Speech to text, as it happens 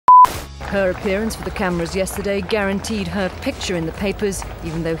Her appearance for the cameras yesterday guaranteed her picture in the papers,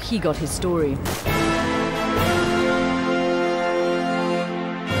 even though he got his story.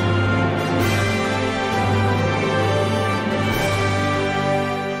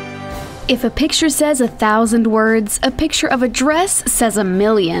 If a picture says 1,000 words, a picture of a dress says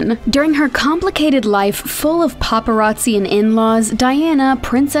 1,000,000. During her complicated life full of paparazzi and in-laws, Diana,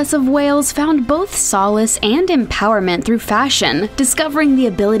 Princess of Wales, found both solace and empowerment through fashion, discovering the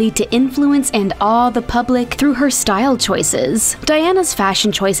ability to influence and awe the public through her style choices. Diana's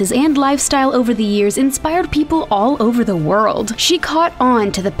fashion choices and lifestyle over the years inspired people all over the world. She caught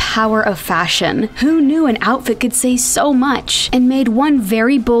on to the power of fashion. Who knew an outfit could say so much? And made one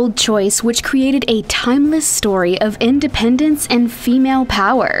very bold choice which created a timeless story of independence and female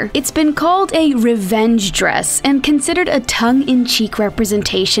power. It's been called a revenge dress and considered a tongue-in-cheek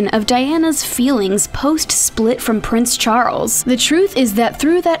representation of Diana's feelings post-split from Prince Charles. The truth is that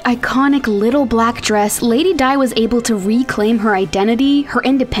through that iconic little black dress, Lady Di was able to reclaim her identity, her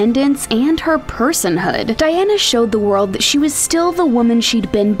independence, and her personhood. Diana showed the world that she was still the woman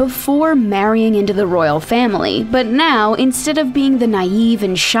she'd been before marrying into the royal family, but now, instead of being the naive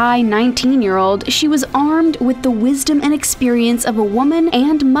and shy 19-year-old, she was armed with the wisdom and experience of a woman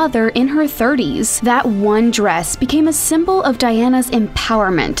and mother in her 30s. That one dress became a symbol of Diana's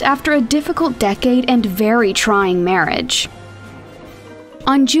empowerment after a difficult decade and very trying marriage.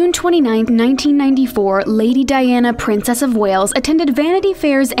 On June 29, 1994, Lady Diana, Princess of Wales, attended Vanity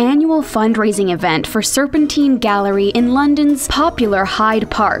Fair's annual fundraising event for Serpentine Gallery in London's popular Hyde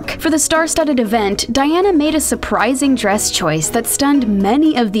Park. For the star-studded event, Diana made a surprising dress choice that stunned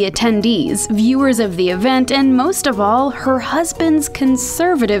many of the attendees, viewers of the event, and most of all, her husband's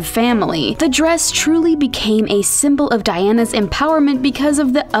conservative family. The dress truly became a symbol of Diana's empowerment because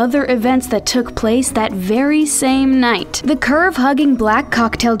of the other events that took place that very same night. The curve-hugging black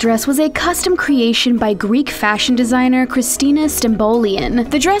cocktail dress was a custom creation by Greek fashion designer Christina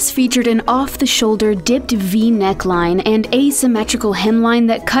Stambolian. The dress featured an off-the-shoulder dipped V neckline and asymmetrical hemline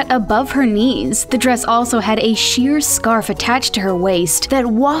that cut above her knees. The dress also had a sheer scarf attached to her waist that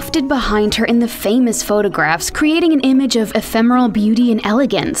wafted behind her in the famous photographs, creating an image of ephemeral beauty and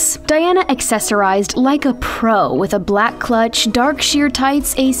elegance. Diana accessorized like a pro with a black clutch, dark sheer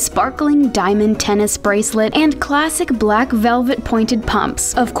tights, a sparkling diamond tennis bracelet, and classic black velvet pointed pumps.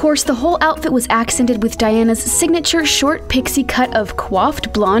 Of course, the whole outfit was accented with Diana's signature short pixie cut of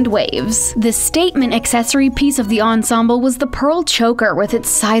coiffed blonde waves. The statement accessory piece of the ensemble was the pearl choker with its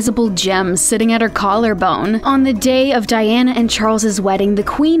sizable gems sitting at her collarbone. On the day of Diana and Charles's wedding, the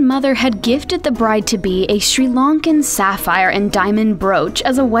Queen Mother had gifted the bride-to-be a Sri Lankan sapphire and diamond brooch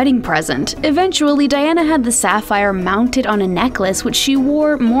as a wedding present. Eventually, Diana had the sapphire mounted on a necklace which she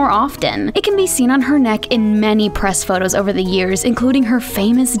wore more often. It can be seen on her neck in many press photos over the years, including her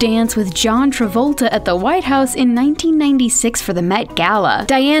famous dance with John Travolta at the White House in 1996 for the Met Gala.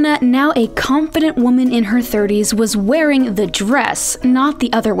 Diana, now a confident woman in her 30s, was wearing the dress, not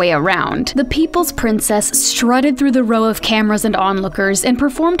the other way around. The People's Princess strutted through the row of cameras and onlookers and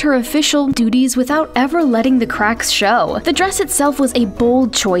performed her official duties without ever letting the cracks show. The dress itself was a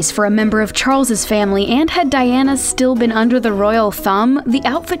bold choice for a member of Charles's family, and had Diana still been under the royal thumb, the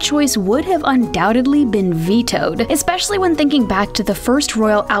outfit choice would have undoubtedly been vetoed, especially when thinking back to the first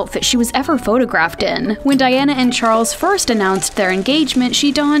royal outfit she was ever photographed in. When Diana and Charles first announced their engagement,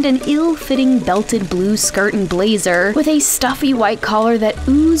 she donned an ill-fitting belted blue skirt and blazer with a stuffy white collar that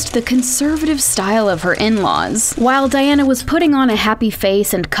oozed the conservative style of her in-laws. While Diana was putting on a happy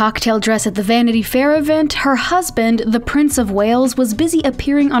face and cocktail dress at the Vanity Fair event, her husband, the Prince of Wales, was busy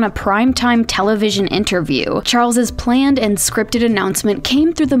appearing on a primetime television interview. Charles's planned and scripted announcement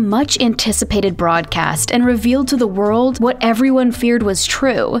came through the much-anticipated broadcast and revealed to the world what everyone feared was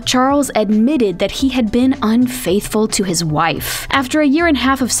true. Charles admitted that he had been unfaithful to his wife. After a year and a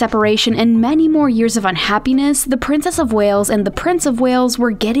half of separation and many more years of unhappiness, the Princess of Wales and the Prince of Wales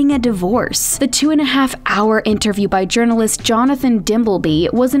were getting a divorce. The 2.5-hour interview by journalist Jonathan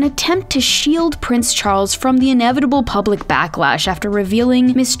Dimbleby was an attempt to shield Prince Charles from the inevitable public backlash after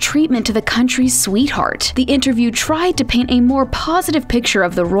revealing mistreatment to the country's sweetheart. The interview tried to paint a more positive picture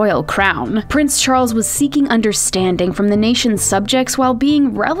of the royal crown. Prince Charles was seeking understanding from the nation's subjects while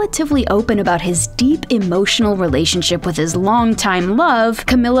being relatively open about his deep emotional relationship with his longtime love,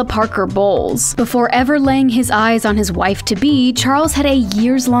 Camilla Parker Bowles. Before ever laying his eyes on his wife-to-be, Charles had a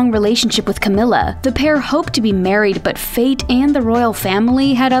years-long relationship with Camilla. The pair hoped to be married, but fate and the royal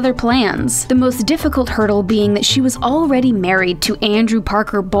family had other plans. The most difficult hurdle being that she was already married to Andrew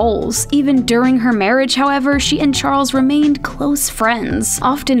Parker Bowles. Even during her marriage, however, she and Charles remained close friends,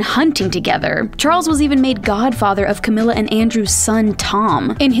 often hunting together. Charles was even made godfather of Camilla and Andrew's son, son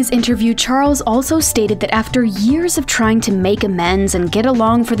Tom. In his interview, Charles also stated that after years of trying to make amends and get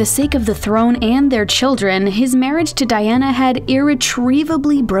along for the sake of the throne and their children, his marriage to Diana had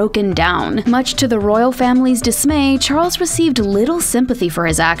irretrievably broken down. Much to the royal family's dismay, Charles received little sympathy for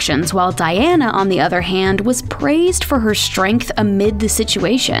his actions, while Diana, on the other hand, was praised for her strength amid the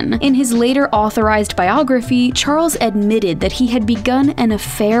situation. In his later authorized biography, Charles admitted that he had begun an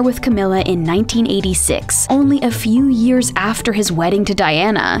affair with Camilla in 1986, only a few years after his wedding to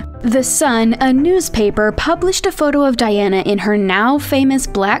Diana. The Sun, a newspaper, published a photo of Diana in her now famous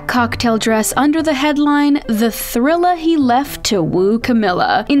black cocktail dress under the headline, "The Thrilla He Left to Woo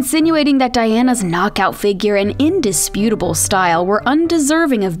Camilla," insinuating that Diana's knockout figure and indisputable style were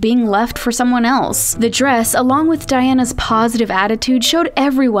undeserving of being left for someone else. The dress, along with Diana's positive attitude, showed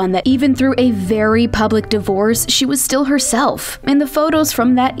everyone that even through a very public divorce, she was still herself. In the photos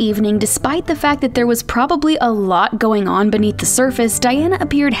from that evening, despite the fact that there was probably a lot going on beneath the surface, Diana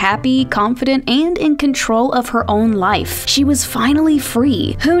appeared happy, confident, and in control of her own life. She was finally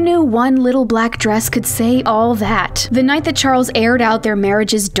free. Who knew one little black dress could say all that? The night that Charles aired out their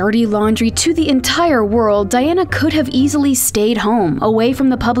marriage's dirty laundry to the entire world, Diana could have easily stayed home, away from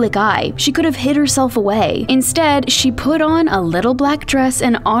the public eye. She could have hid herself away. Instead, she put on a little black dress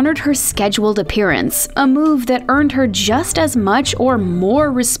and honored her scheduled appearance, a move that earned her just as much or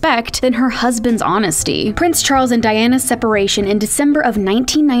more respect than her husband's honesty. Prince Charles and Diana's separation in December of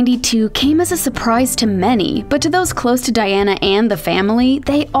 1992 came as a surprise to many, but to those close to Diana and the family,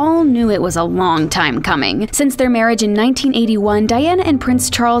 they all knew it was a long time coming. Since their marriage in 1981, Diana and Prince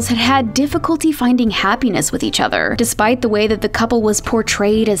Charles had had difficulty finding happiness with each other. Despite the way that the couple was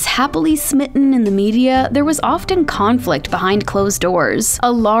portrayed as happily smitten in the media, there was often conflict behind closed doors.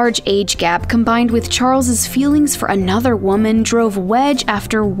 A large age gap combined with Charles's feelings for another woman drove wedge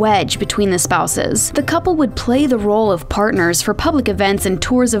after wedge between the spouses. The couple would play the role of partners for public events and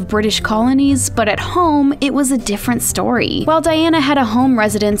tours of British colonies, but at home, it was a different story. While Diana had a home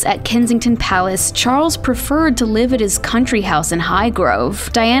residence at Kensington Palace, Charles preferred to live at his country house in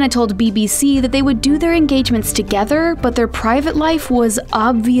Highgrove. Diana told BBC that they would do their engagements together, but their private life was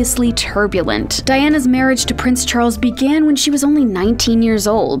obviously turbulent. Diana's marriage to Prince Charles began when she was only 19 years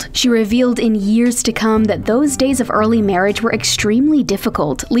old. She revealed in years to come that those days of early marriage were extremely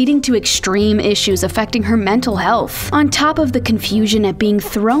difficult, leading to extreme issues affecting her mental health. On top of the confusion at being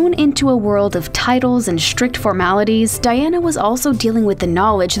thrown into a world of titles and strict formalities, Diana was also dealing with the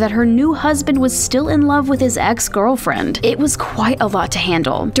knowledge that her new husband was still in love with his ex-girlfriend. It was quite a lot to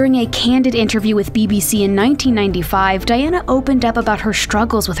handle. During a candid interview with BBC in 1995, Diana opened up about her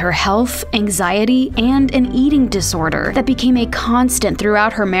struggles with her health, anxiety, and an eating disorder that became a constant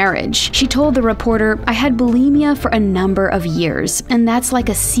throughout her marriage. She told the reporter, "I had bulimia for a number of years, and that's like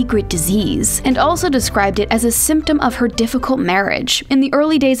a secret disease," and also described it as a symptom of her difficult marriage. In the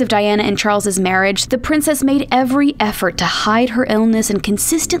early days of Diana and Charles's marriage, the princess made every effort to hide her illness and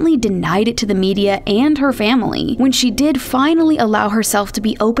consistently denied it to the media and her family. When she did finally allow herself to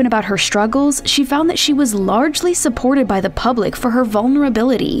be open about her struggles, she found that she was largely supported by the public for her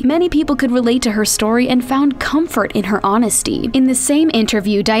vulnerability. Many people could relate to her story and found comfort in her honesty. In the same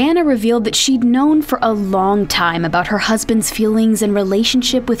interview, Diana revealed that she'd known for a long time about her husband's feelings and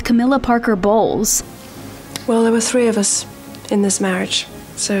relationship with Camilla Parker Bowles. Well, there were 3 of us in this marriage,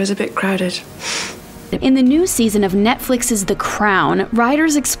 so it was a bit crowded. In the new season of Netflix's The Crown,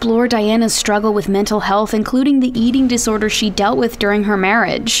 writers explore Diana's struggle with mental health, including the eating disorder she dealt with during her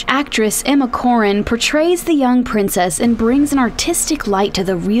marriage. Actress Emma Corrin portrays the young princess and brings an artistic light to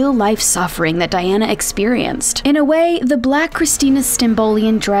the real-life suffering that Diana experienced. In a way, the black Christina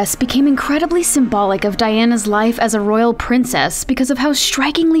Stambolian dress became incredibly symbolic of Diana's life as a royal princess because of how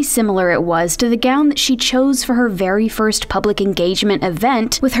strikingly similar it was to the gown that she chose for her very first public engagement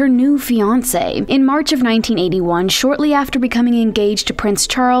event with her new fiancé. In March of 1981, shortly after becoming engaged to Prince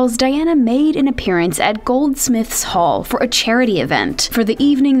Charles, Diana made an appearance at Goldsmiths Hall for a charity event. For the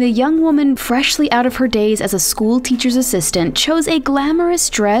evening, the young woman, freshly out of her days as a school teacher's assistant, chose a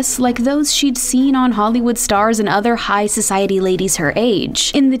glamorous dress like those she'd seen on Hollywood stars and other high society ladies her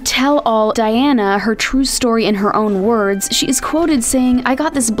age. In the tell-all Diana, her true story in her own words, she is quoted saying, "I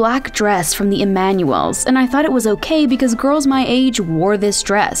got this black dress from the Emanuels, and I thought it was okay because girls my age wore this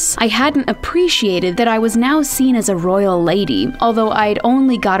dress. I hadn't appreciated decided that I was now seen as a royal lady, although I'd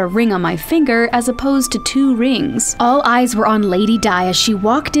only got a ring on my finger as opposed to 2 rings. All eyes were on Lady Di as she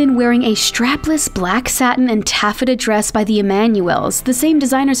walked in wearing a strapless black satin and taffeta dress by the Emanuels, the same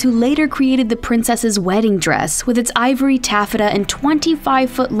designers who later created the princess's wedding dress with its ivory taffeta and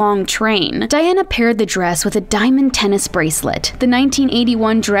 25-foot-long train. Diana paired the dress with a diamond tennis bracelet. The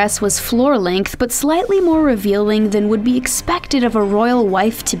 1981 dress was floor-length but slightly more revealing than would be expected of a royal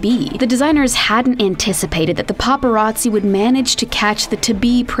wife-to-be. The designers hadn't anticipated that the paparazzi would manage to catch the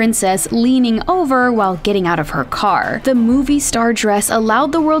to-be princess leaning over while getting out of her car. The movie star dress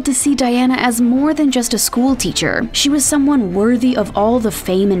allowed the world to see Diana as more than just a school teacher. She was someone worthy of all the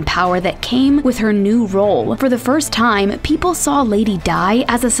fame and power that came with her new role. For the first time, people saw Lady Di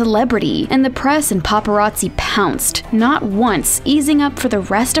as a celebrity, and the press and paparazzi pounced, not once, easing up for the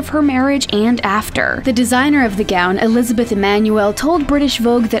rest of her marriage and after. The designer of the gown, Elizabeth Emanuel, told British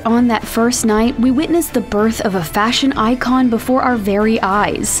Vogue that on that first night, we witnessed the birth of a fashion icon before our very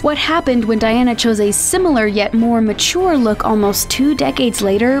eyes. What happened when Diana chose a similar yet more mature look almost 2 decades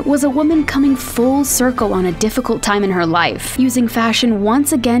later was a woman coming full circle on a difficult time in her life, using fashion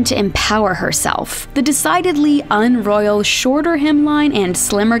once again to empower herself. The decidedly unroyal shorter hemline and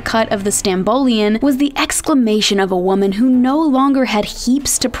slimmer cut of the Stambolian was the exclamation of a woman who no longer had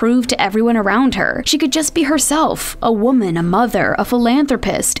heaps to prove to everyone around her. She could just be herself, a woman, a mother, a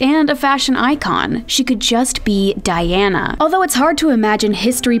philanthropist, and a fashion icon. She could just be Diana. Although it's hard to imagine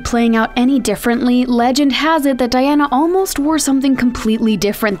history playing out any differently, legend has it that Diana almost wore something completely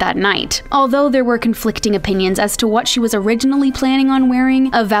different that night. Although there were conflicting opinions as to what she was originally planning on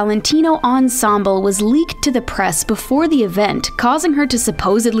wearing, a Valentino ensemble was leaked to the press before the event, causing her to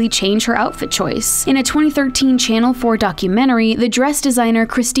supposedly change her outfit choice. In a 2013 Channel 4 documentary, the dress designer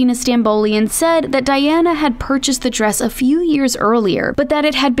Christina Stambolian said that Diana had purchased the dress a few years earlier, but that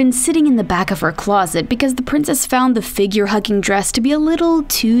it had been sitting in the back of her closet because the princess found the figure-hugging dress to be a little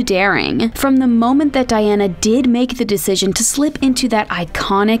too daring. From the moment that Diana did make the decision to slip into that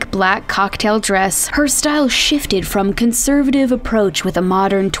iconic black cocktail dress, her style shifted from conservative approach with a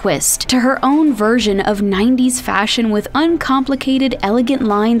modern twist to her own version of 90s fashion with uncomplicated, elegant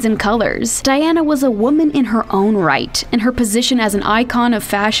lines and colors. Diana was a woman in her own right, and her position as an icon of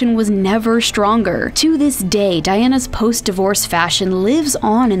fashion was never stronger. To this day, Diana's post-divorce fashion lives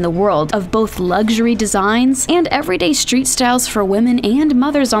on in the world of both luxury designs and everyday street styles for women and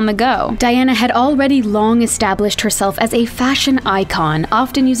mothers on the go. Diana had already long established herself as a fashion icon,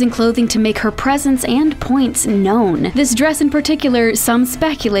 often using clothing to make her presence and points known. This dress in particular, some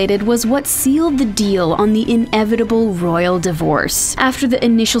speculated, was what sealed the deal on the inevitable royal divorce. After the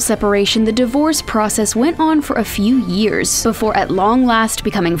initial separation, the divorce process went on for a few years before at long last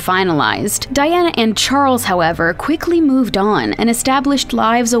becoming finalized. Diana and Charles, however, quickly moved on and established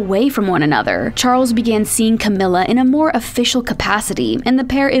lives away from one another. Charles began seeing Camilla in a more official capacity, and the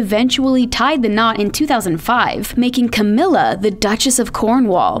pair eventually tied the knot in 2005, making Camilla the Duchess of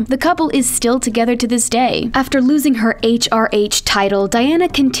Cornwall. The couple is still together to this day. After losing her HRH title, Diana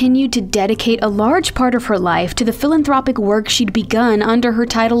continued to dedicate a large part of her life to the philanthropic work she'd begun under her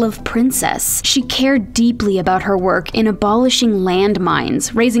title of Princess. She cared deeply about her work in abolishing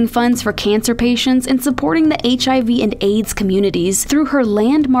landmines, raising funds for cancer patients, and supporting the HIV and AIDS communities through her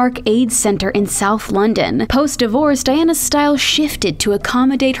landmark AIDS center in South London. Post-divorce, Diana's style shifted to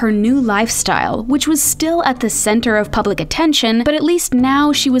accommodate her new lifestyle, which was still at the center of public attention, but at least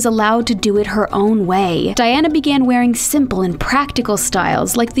now she was allowed to do it her own way. Diana began wearing simple and practical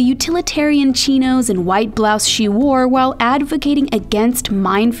styles like the utilitarian chinos and white blouse she wore while advocating against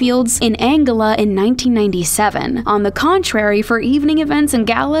minefields in Angola in 1997. On the contrary, for evening events and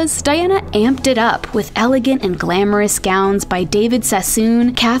galas, Diana amped it up with elegant and glamorous gowns by David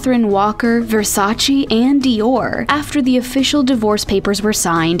Sassoon, Catherine Walker, Versace, and Dior. After the official divorce papers were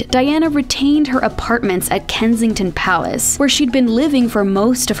signed, Diana retained her apartments at Kensington Palace, where she'd been living for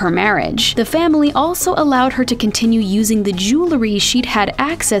most of her marriage. The family also allowed her to continue using the jewelry she'd had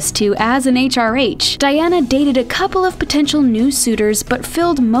access to as an HRH. Diana dated a couple of potential new suitors, but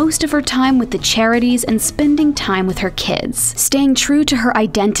filled most of her time with the charities and spending time with her kids. Staying true to her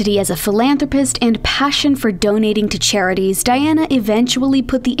identity as a philanthropist and passion for donating to charities, Diana eventually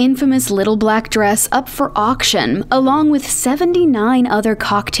put the infamous little black dress up for auction, along with 79 other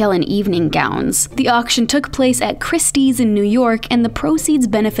cocktail and evening gowns. The auction took place at Christie's in New York, and the proceeds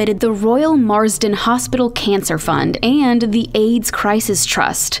benefited the Royal Marsden Hospital Cancer Fund and the AIDS Crisis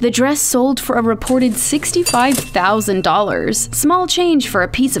Trust. The dress sold for a reported $65,000. Small change for a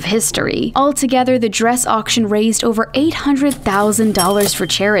piece of history. Altogether, the dress auction raised over $800,000 for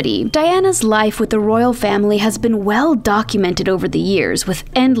charity. Diana's life with the royal family has been well documented over the years, with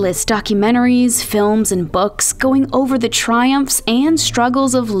endless documentaries documentaries, films, and books going over the triumphs and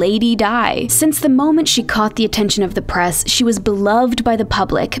struggles of Lady Di. Since the moment she caught the attention of the press, she was beloved by the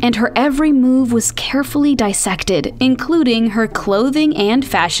public, and her every move was carefully dissected, including her clothing and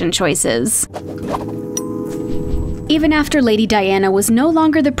fashion choices. Even after Lady Diana was no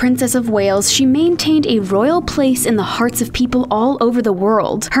longer the Princess of Wales, she maintained a royal place in the hearts of people all over the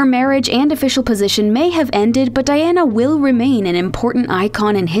world. Her marriage and official position may have ended, but Diana will remain an important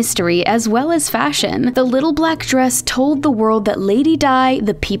icon in history as well as fashion. The little black dress told the world that Lady Di,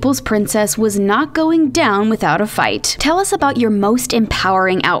 the people's princess, was not going down without a fight. Tell us about your most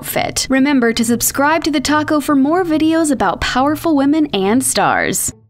empowering outfit. Remember to subscribe to The Taco for more videos about powerful women and stars.